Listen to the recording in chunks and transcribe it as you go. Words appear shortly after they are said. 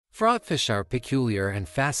Frogfish are peculiar and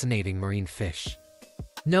fascinating marine fish.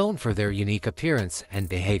 Known for their unique appearance and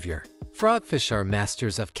behavior, frogfish are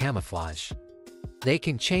masters of camouflage. They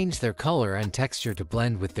can change their color and texture to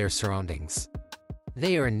blend with their surroundings.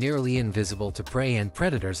 They are nearly invisible to prey and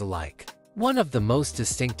predators alike. One of the most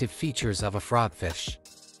distinctive features of a frogfish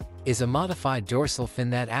is a modified dorsal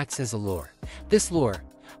fin that acts as a lure. This lure,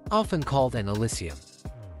 often called an elysium,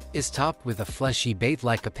 is topped with a fleshy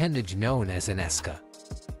bait-like appendage known as an esca.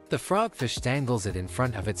 The frogfish dangles it in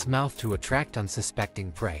front of its mouth to attract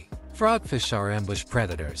unsuspecting prey. Frogfish are ambush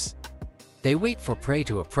predators. They wait for prey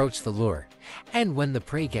to approach the lure, and when the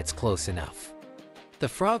prey gets close enough, the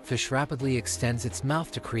frogfish rapidly extends its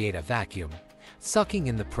mouth to create a vacuum, sucking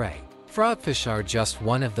in the prey. Frogfish are just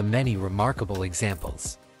one of the many remarkable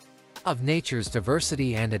examples of nature's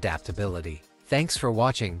diversity and adaptability. Thanks for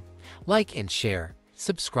watching. Like and share,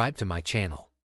 subscribe to my channel.